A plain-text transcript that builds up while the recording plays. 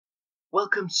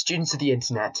Welcome, students of the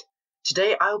internet.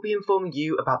 Today I will be informing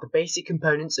you about the basic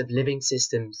components of living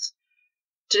systems.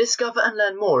 To discover and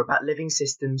learn more about living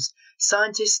systems,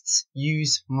 scientists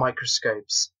use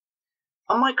microscopes.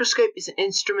 A microscope is an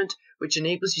instrument which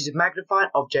enables you to magnify an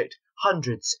object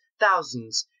hundreds,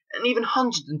 thousands, and even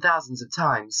hundreds and thousands of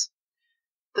times.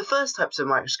 The first types of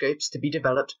microscopes to be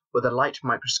developed were the light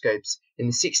microscopes in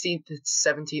the 16th to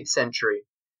 17th century.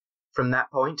 From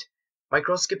that point,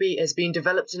 microscopy has been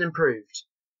developed and improved.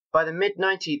 By the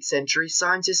mid-19th century,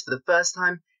 scientists for the first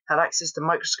time had access to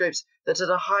microscopes that had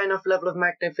a high enough level of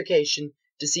magnification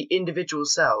to see individual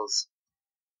cells.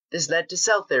 This led to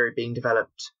cell theory being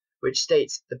developed, which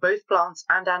states that both plants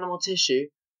and animal tissue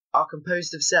are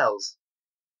composed of cells,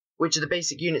 which are the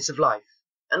basic units of life,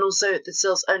 and also that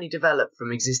cells only develop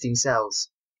from existing cells.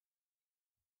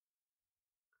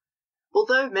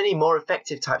 Although many more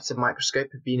effective types of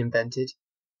microscope have been invented,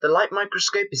 the light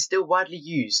microscope is still widely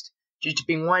used due to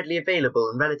being widely available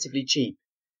and relatively cheap.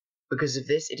 Because of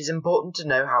this, it is important to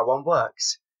know how one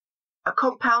works. A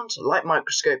compound light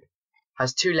microscope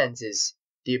has two lenses,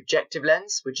 the objective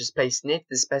lens, which is placed near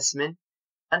the specimen,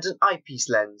 and an eyepiece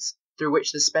lens, through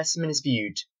which the specimen is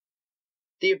viewed.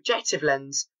 The objective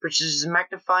lens produces a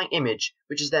magnifying image,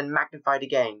 which is then magnified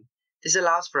again. This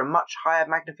allows for a much higher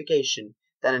magnification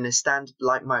than in a standard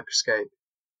light microscope.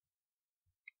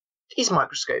 These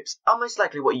microscopes are most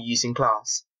likely what you use in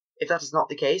class. If that is not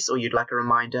the case, or you'd like a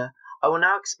reminder, I will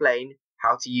now explain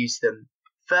how to use them.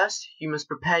 First, you must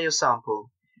prepare your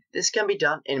sample. This can be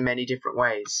done in many different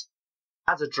ways.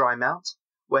 As a dry mount,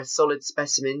 where solid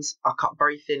specimens are cut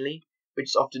very thinly, which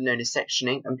is often known as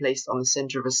sectioning, and placed on the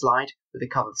centre of a slide with a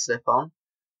cover slip on.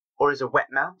 Or as a wet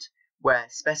mount, where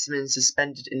specimens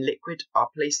suspended in liquid are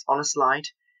placed on a slide,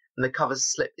 and the cover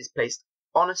slip is placed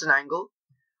on at an angle.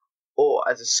 Or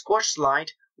as a squash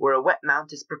slide, where a wet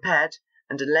mount is prepared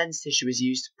and a lens tissue is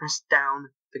used to press down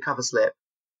the cover slip.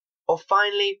 Or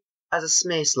finally, as a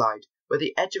smear slide, where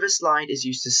the edge of a slide is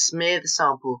used to smear the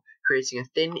sample, creating a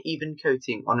thin, even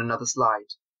coating on another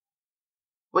slide.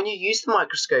 When you use the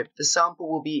microscope, the sample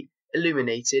will be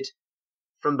illuminated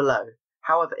from below.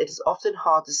 However, it is often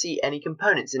hard to see any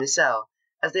components in a cell,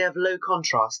 as they have low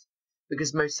contrast,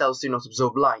 because most cells do not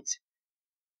absorb light.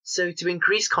 So to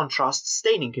increase contrast,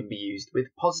 staining can be used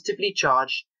with positively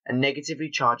charged and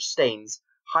negatively charged stains,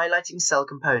 highlighting cell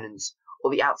components or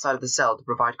the outside of the cell to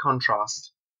provide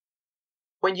contrast.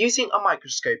 When using a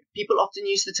microscope, people often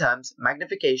use the terms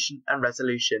magnification and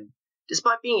resolution.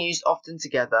 Despite being used often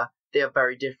together, they are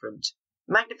very different.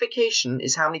 Magnification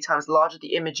is how many times larger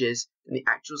the image is than the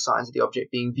actual size of the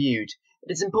object being viewed.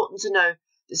 It is important to know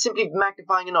that simply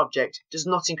magnifying an object does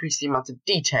not increase the amount of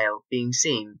detail being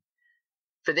seen.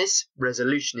 For this,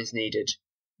 resolution is needed.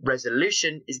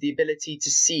 Resolution is the ability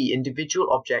to see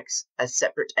individual objects as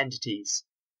separate entities.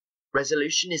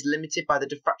 Resolution is limited by the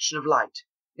diffraction of light,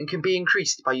 and can be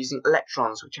increased by using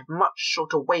electrons which have much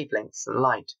shorter wavelengths than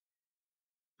light.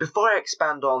 Before I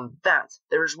expand on that,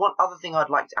 there is one other thing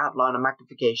I'd like to outline on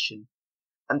magnification,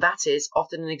 and that is,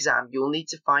 often in an exam you will need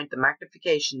to find the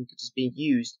magnification that is being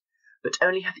used, but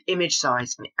only have the image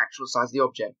size and the actual size of the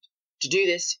object. To do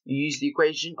this, you use the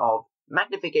equation of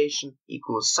magnification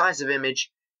equals size of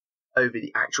image over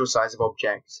the actual size of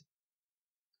object.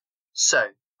 So,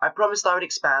 I promised I would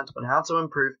expand on how to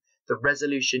improve the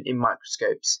resolution in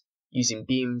microscopes using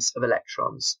beams of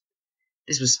electrons.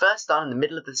 This was first done in the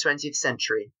middle of the 20th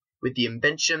century with the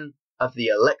invention of the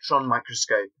electron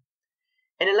microscope.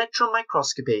 In electron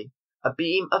microscopy, a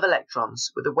beam of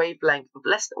electrons with a wavelength of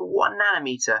less than 1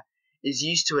 nanometer is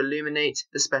used to illuminate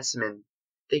the specimen.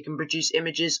 They can produce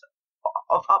images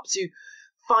of up to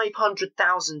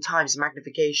 500,000 times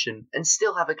magnification and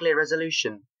still have a clear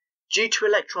resolution. Due to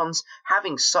electrons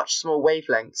having such small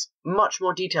wavelengths, much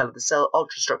more detail of the cell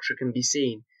ultrastructure can be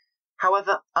seen.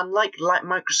 However, unlike light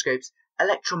microscopes,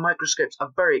 electron microscopes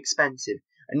are very expensive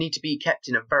and need to be kept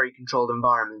in a very controlled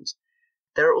environment.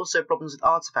 There are also problems with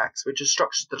artifacts, which are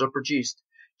structures that are produced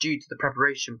due to the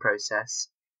preparation process.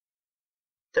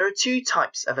 There are two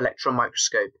types of electron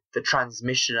microscope, the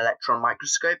transmission electron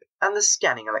microscope and the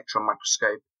scanning electron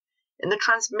microscope. In the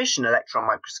transmission electron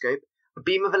microscope, a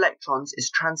beam of electrons is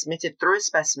transmitted through a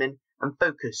specimen and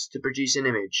focused to produce an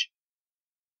image.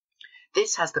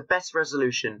 This has the best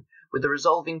resolution, with a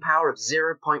resolving power of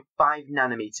 0.5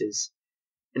 nanometers.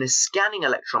 In a scanning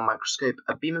electron microscope,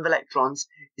 a beam of electrons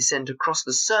is sent across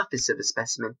the surface of a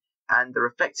specimen and the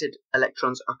reflected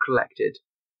electrons are collected.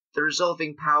 The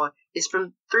resolving power is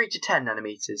from 3 to 10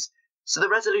 nanometers, so the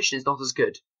resolution is not as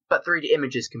good, but 3D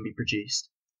images can be produced.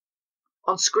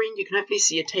 On screen you can hopefully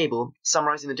see a table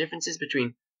summarizing the differences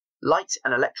between light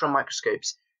and electron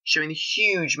microscopes showing the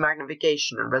huge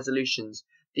magnification and resolutions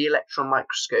the electron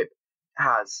microscope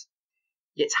has,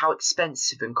 yet how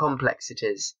expensive and complex it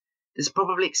is. This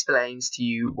probably explains to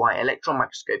you why electron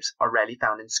microscopes are rarely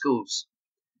found in schools.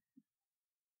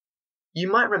 You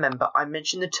might remember I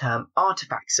mentioned the term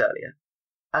artifacts earlier,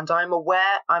 and I am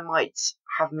aware I might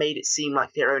have made it seem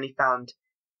like they are only found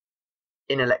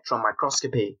in electron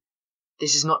microscopy.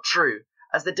 This is not true,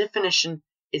 as the definition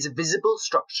is a visible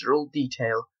structural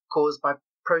detail caused by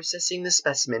processing the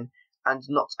specimen and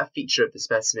not a feature of the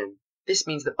specimen. This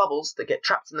means that bubbles that get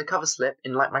trapped in the cover slip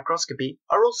in light microscopy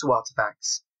are also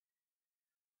artifacts.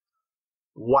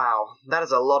 Wow, that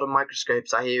is a lot of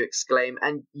microscopes, I hear you exclaim,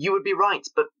 and you would be right,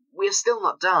 but we are still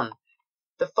not done.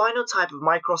 The final type of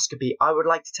microscopy I would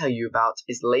like to tell you about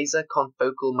is laser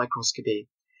confocal microscopy.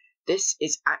 This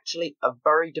is actually a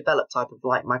very developed type of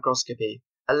light microscopy.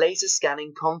 A laser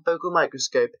scanning confocal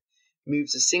microscope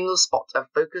moves a single spot of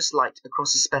focused light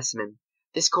across a specimen.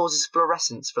 This causes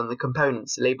fluorescence from the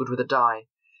components labelled with a dye.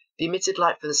 The emitted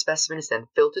light from the specimen is then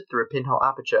filtered through a pinhole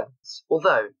aperture.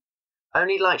 Although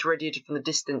only light radiated from the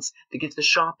distance that gives the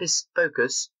sharpest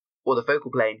focus, or the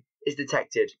focal plane, is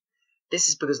detected. This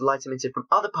is because light emitted from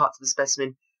other parts of the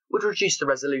specimen would reduce the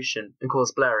resolution and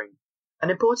cause blurring. An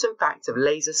important fact of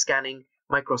laser scanning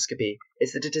microscopy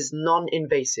is that it is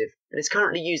non-invasive and is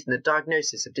currently used in the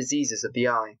diagnosis of diseases of the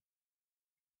eye.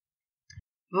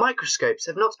 Microscopes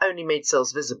have not only made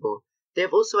cells visible, they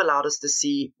have also allowed us to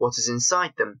see what is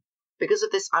inside them. Because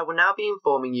of this, I will now be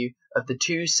informing you of the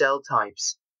two cell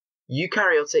types,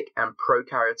 eukaryotic and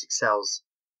prokaryotic cells.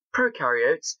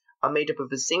 Prokaryotes are made up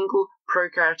of a single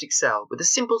prokaryotic cell with a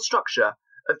simple structure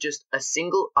of just a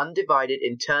single undivided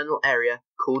internal area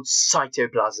called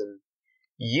cytoplasm.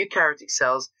 Eukaryotic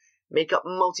cells make up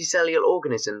multicellular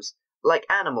organisms like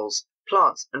animals,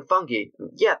 plants, and fungi.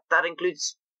 Yeah, that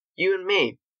includes you and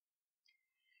me.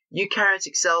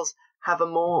 Eukaryotic cells have a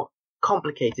more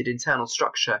complicated internal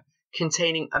structure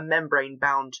containing a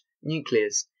membrane-bound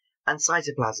nucleus and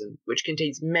cytoplasm, which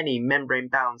contains many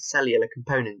membrane-bound cellular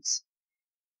components.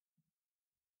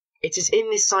 It is in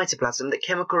this cytoplasm that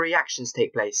chemical reactions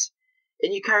take place.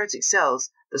 In eukaryotic cells,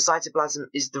 the cytoplasm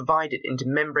is divided into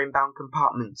membrane-bound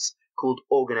compartments called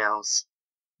organelles.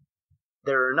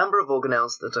 There are a number of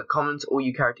organelles that are common to all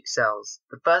eukaryotic cells.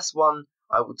 The first one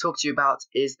I will talk to you about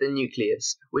is the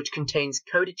nucleus, which contains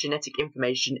coded genetic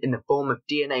information in the form of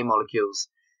DNA molecules.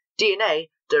 DNA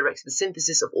directs the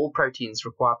synthesis of all proteins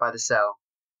required by the cell.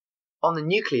 On the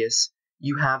nucleus,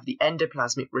 you have the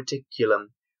endoplasmic reticulum,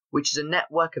 which is a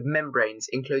network of membranes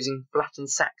enclosing flattened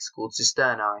sacs called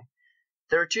cisternae.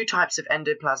 There are two types of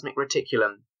endoplasmic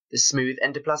reticulum: the smooth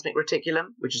endoplasmic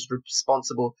reticulum, which is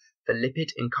responsible for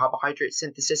lipid and carbohydrate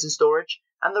synthesis and storage,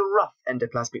 and the rough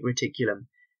endoplasmic reticulum,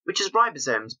 which is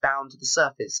ribosomes bound to the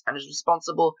surface and is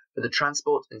responsible for the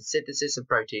transport and synthesis of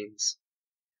proteins.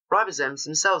 Ribosomes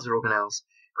themselves are organelles,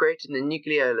 created in the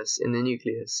nucleolus in the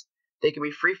nucleus. They can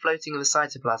be free-floating in the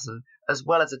cytoplasm, as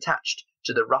well as attached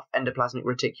to the rough endoplasmic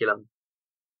reticulum.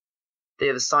 They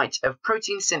are the site of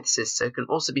protein synthesis, so can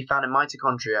also be found in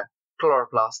mitochondria,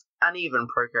 chloroplasts, and even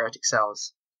prokaryotic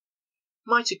cells.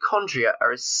 Mitochondria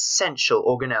are essential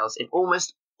organelles in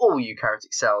almost all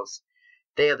eukaryotic cells.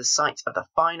 They are the site of the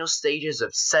final stages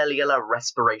of cellular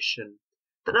respiration.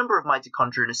 The number of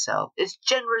mitochondria in a cell is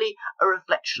generally a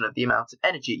reflection of the amount of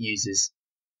energy it uses.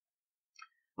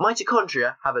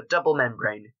 Mitochondria have a double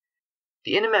membrane.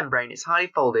 The inner membrane is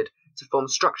highly folded to form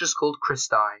structures called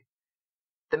cristae.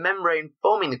 The membrane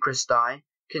forming the cristae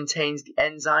contains the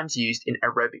enzymes used in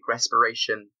aerobic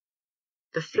respiration.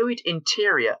 The fluid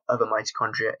interior of a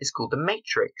mitochondria is called the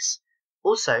matrix.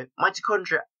 Also,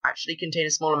 mitochondria actually contain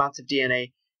a small amount of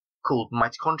DNA called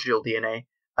mitochondrial DNA,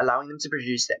 allowing them to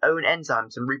produce their own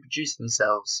enzymes and reproduce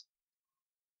themselves.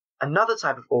 Another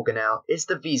type of organelle is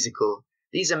the vesicle.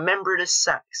 These are membranous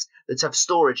sacs that have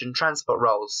storage and transport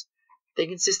roles. They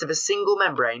consist of a single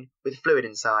membrane with fluid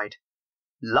inside.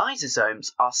 Lysosomes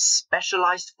are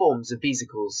specialized forms of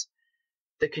vesicles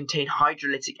that contain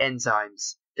hydrolytic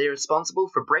enzymes. They are responsible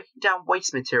for breaking down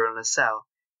waste material in a cell,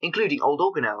 including old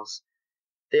organelles.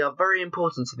 They are very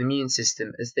important to the immune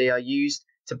system as they are used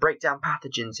to break down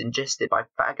pathogens ingested by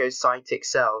phagocytic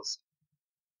cells.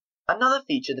 Another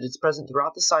feature that is present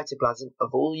throughout the cytoplasm of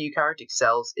all eukaryotic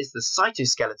cells is the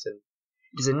cytoskeleton.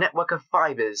 It is a network of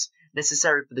fibers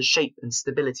necessary for the shape and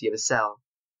stability of a cell.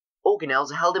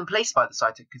 Organelles are held in place by the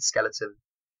cytoskeleton.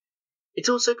 It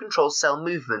also controls cell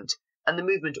movement and the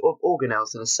movement of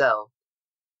organelles in a cell.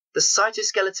 The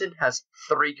cytoskeleton has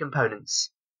three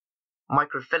components: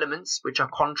 microfilaments, which are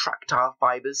contractile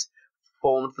fibers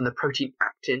formed from the protein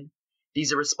actin,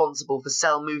 These are responsible for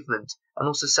cell movement and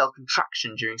also cell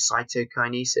contraction during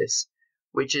cytokinesis,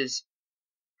 which is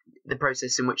the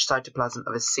process in which cytoplasm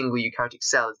of a single eukaryotic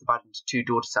cell is divided into two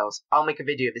daughter cells. I'll make a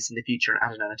video of this in the future and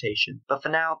add an annotation. But for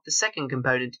now, the second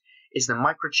component is the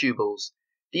microtubules.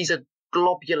 These are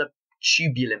globular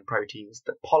tubulin proteins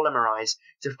that polymerize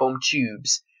to form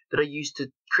tubes that are used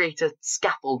to create a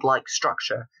scaffold-like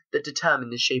structure that determine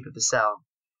the shape of the cell.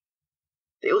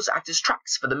 They also act as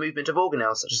tracks for the movement of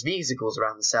organelles such as vesicles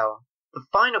around the cell. The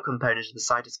final component of the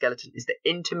cytoskeleton is the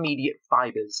intermediate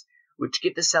fibers, which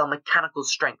give the cell mechanical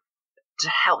strength to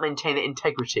help maintain its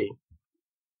integrity.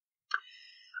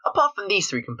 Apart from these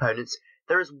three components,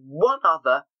 there is one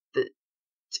other that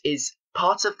is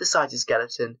part of the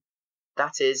cytoskeleton,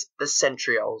 that is the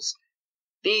centrioles.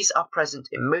 These are present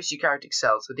in most eukaryotic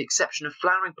cells with the exception of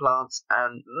flowering plants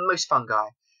and most fungi.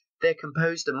 They are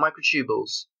composed of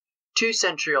microtubules. Two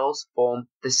centrioles form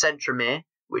the centromere,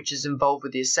 which is involved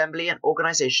with the assembly and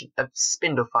organization of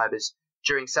spindle fibers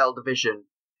during cell division.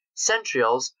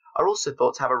 Centrioles are also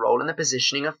thought to have a role in the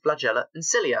positioning of Flagella and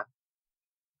Cilia.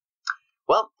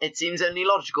 Well, it seems only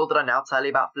logical that I now tell you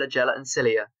about Flagella and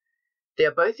Cilia. They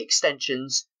are both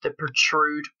extensions that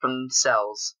protrude from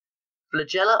cells.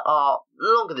 Flagella are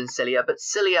longer than cilia, but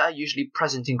cilia are usually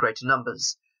present in greater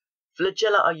numbers.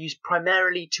 Flagella are used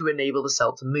primarily to enable the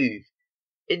cell to move.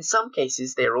 In some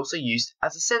cases, they are also used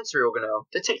as a sensory organelle,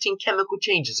 detecting chemical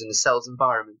changes in the cell's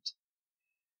environment.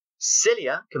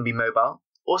 Cilia can be mobile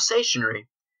or stationary.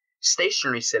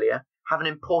 Stationary cilia have an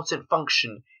important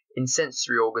function in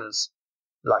sensory organs,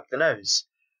 like the nose.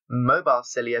 Mobile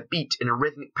cilia beat in a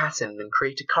rhythmic pattern and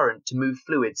create a current to move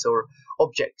fluids or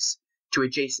objects to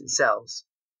adjacent cells.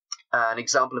 An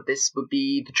example of this would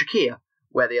be the trachea,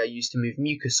 where they are used to move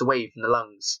mucus away from the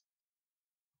lungs.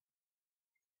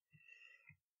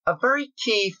 A very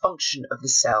key function of the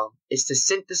cell is to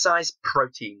synthesize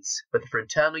proteins, whether for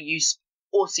internal use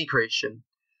or secretion.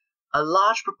 A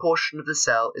large proportion of the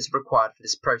cell is required for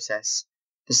this process.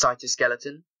 The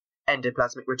cytoskeleton,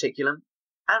 endoplasmic reticulum,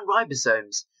 and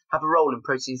ribosomes have a role in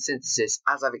protein synthesis,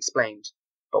 as I've explained.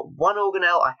 But one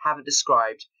organelle I haven't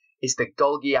described is the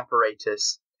Golgi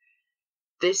Apparatus.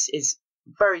 This is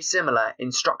very similar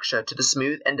in structure to the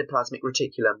smooth endoplasmic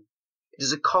reticulum. It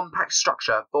is a compact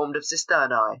structure formed of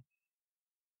cisternae.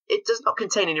 It does not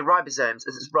contain any ribosomes,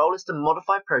 as its role is to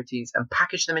modify proteins and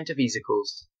package them into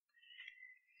vesicles.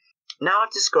 Now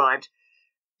I've described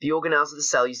the organelles of the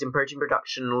cell used in protein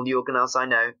production and all the organelles I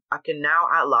know, I can now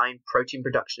outline protein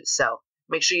production itself.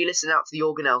 Make sure you listen out to the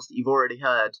organelles that you've already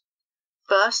heard.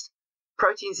 First,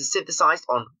 proteins are synthesized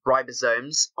on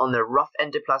ribosomes on the rough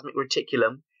endoplasmic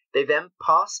reticulum. They then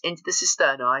pass into the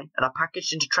cisternae and are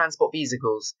packaged into transport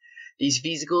vesicles. These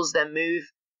vesicles then move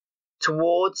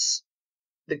towards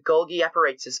the Golgi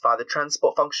apparatus via the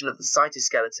transport function of the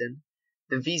cytoskeleton.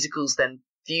 The vesicles then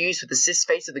fuse with the cis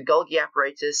face of the Golgi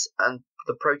apparatus and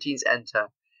the proteins enter.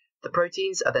 The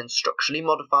proteins are then structurally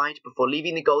modified before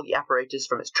leaving the Golgi apparatus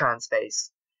from its trans phase.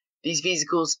 These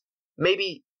vesicles may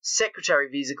be secretory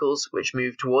vesicles, which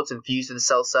move towards and fuse with the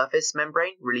cell surface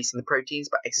membrane, releasing the proteins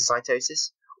by exocytosis,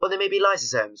 or they may be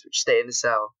lysosomes, which stay in the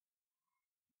cell.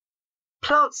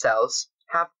 Plant cells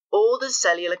have all the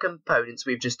cellular components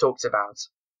we've just talked about.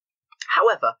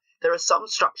 However, there are some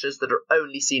structures that are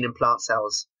only seen in plant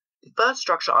cells. The first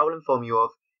structure I will inform you of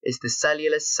is the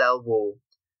cellulose cell wall.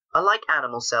 Unlike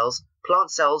animal cells,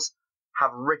 plant cells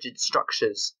have rigid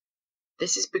structures.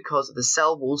 This is because of the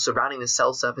cell wall surrounding the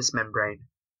cell surface membrane.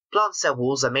 Plant cell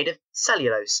walls are made of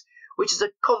cellulose, which is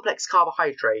a complex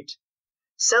carbohydrate.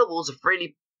 Cell walls are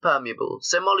freely permeable,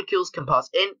 so molecules can pass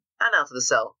in and out of the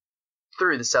cell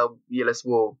through the cellulose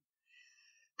wall.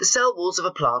 The cell walls of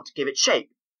a plant give it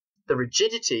shape. The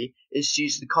rigidity is due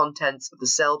to the contents of the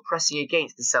cell pressing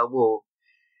against the cell wall.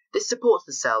 This supports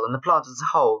the cell and the plant as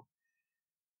a whole.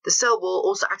 The cell wall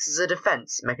also acts as a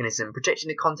defense mechanism, protecting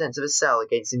the contents of a cell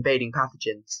against invading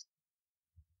pathogens.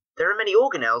 There are many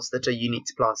organelles that are unique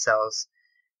to plant cells.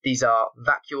 These are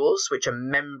vacuoles, which are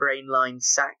membrane-lined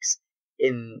sacs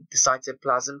in the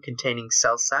cytoplasm containing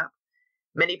cell sap.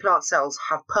 Many plant cells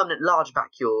have permanent large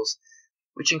vacuoles,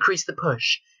 which increase the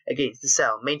push against the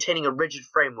cell, maintaining a rigid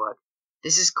framework.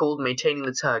 This is called maintaining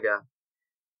the turgor.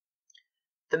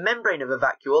 The membrane of a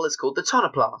vacuole is called the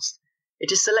tonoplast.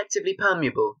 It is selectively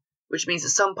permeable, which means that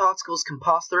some particles can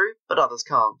pass through, but others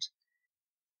can't.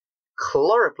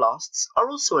 Chloroplasts are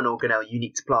also an organelle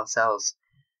unique to plant cells.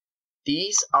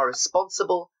 These are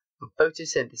responsible for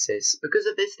photosynthesis. Because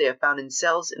of this, they are found in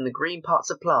cells in the green parts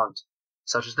of plant,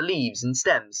 such as the leaves and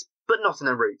stems, but not in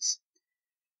the roots.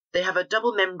 They have a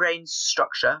double membrane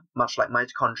structure, much like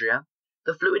mitochondria.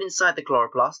 The fluid inside the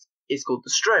chloroplast is called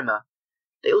the stroma.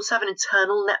 They also have an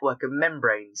internal network of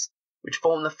membranes, which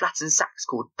form the flattened sacs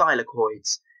called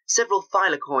thylakoids. Several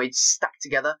thylakoids stacked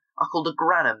together are called a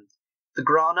granum. The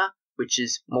grana, which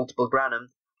is multiple granum,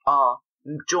 are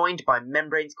joined by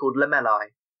membranes called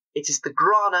lamellae. It is the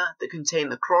grana that contain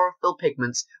the chlorophyll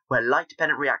pigments where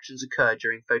light-dependent reactions occur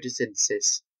during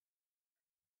photosynthesis.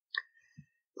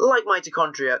 Like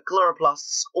mitochondria,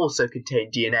 chloroplasts also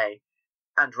contain DNA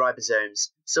and ribosomes,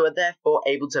 so are therefore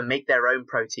able to make their own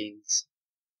proteins.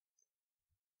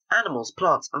 Animals,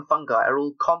 plants, and fungi are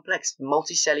all complex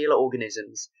multicellular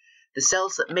organisms. The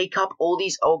cells that make up all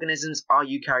these organisms are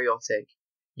eukaryotic.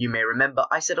 You may remember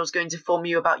I said I was going to inform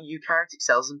you about eukaryotic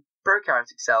cells and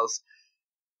prokaryotic cells.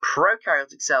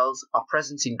 Prokaryotic cells are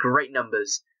present in great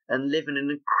numbers and live in an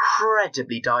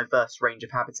incredibly diverse range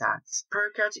of habitats.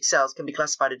 Prokaryotic cells can be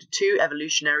classified into two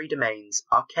evolutionary domains,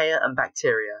 archaea and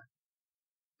bacteria.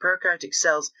 Prokaryotic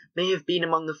cells may have been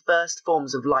among the first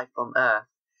forms of life on Earth.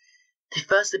 They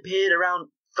first appeared around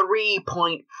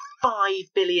 3.5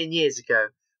 billion years ago,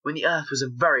 when the Earth was a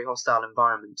very hostile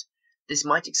environment. This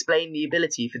might explain the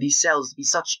ability for these cells to be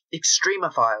such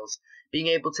extremophiles, being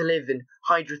able to live in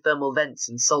hydrothermal vents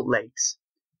and salt lakes.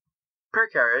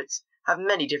 Prokaryotes have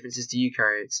many differences to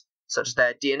eukaryotes, such as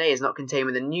their DNA is not contained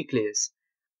within a nucleus,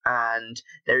 and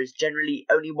there is generally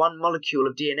only one molecule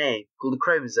of DNA, called a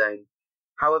chromosome.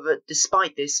 However,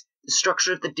 despite this, the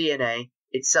structure of the DNA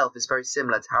itself is very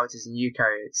similar to how it is in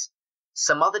eukaryotes.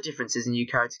 Some other differences in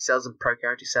eukaryotic cells and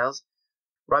prokaryotic cells: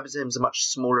 ribosomes are much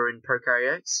smaller in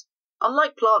prokaryotes.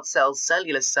 Unlike plant cells'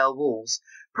 cellular cell walls,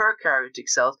 prokaryotic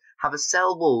cells have a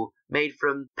cell wall made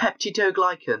from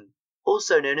peptidoglycan,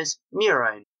 also known as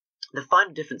murine. The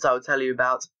final difference I will tell you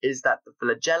about is that the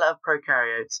flagella of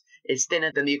prokaryotes is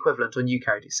thinner than the equivalent on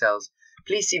eukaryotic cells.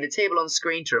 Please see the table on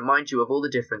screen to remind you of all the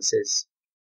differences.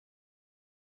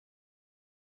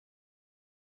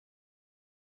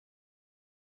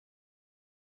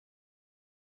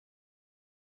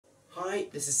 Hi,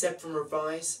 this is Seb from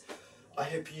Revise. I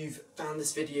hope you've found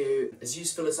this video as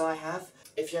useful as I have.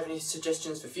 If you have any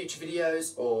suggestions for future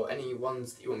videos or any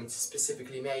ones that you want me to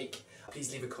specifically make,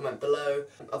 please leave a comment below.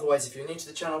 Otherwise, if you're new to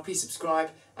the channel, please subscribe,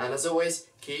 and as always,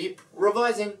 keep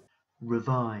revising!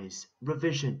 Revise,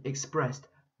 revision expressed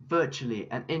virtually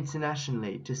and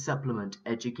internationally to supplement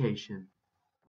education.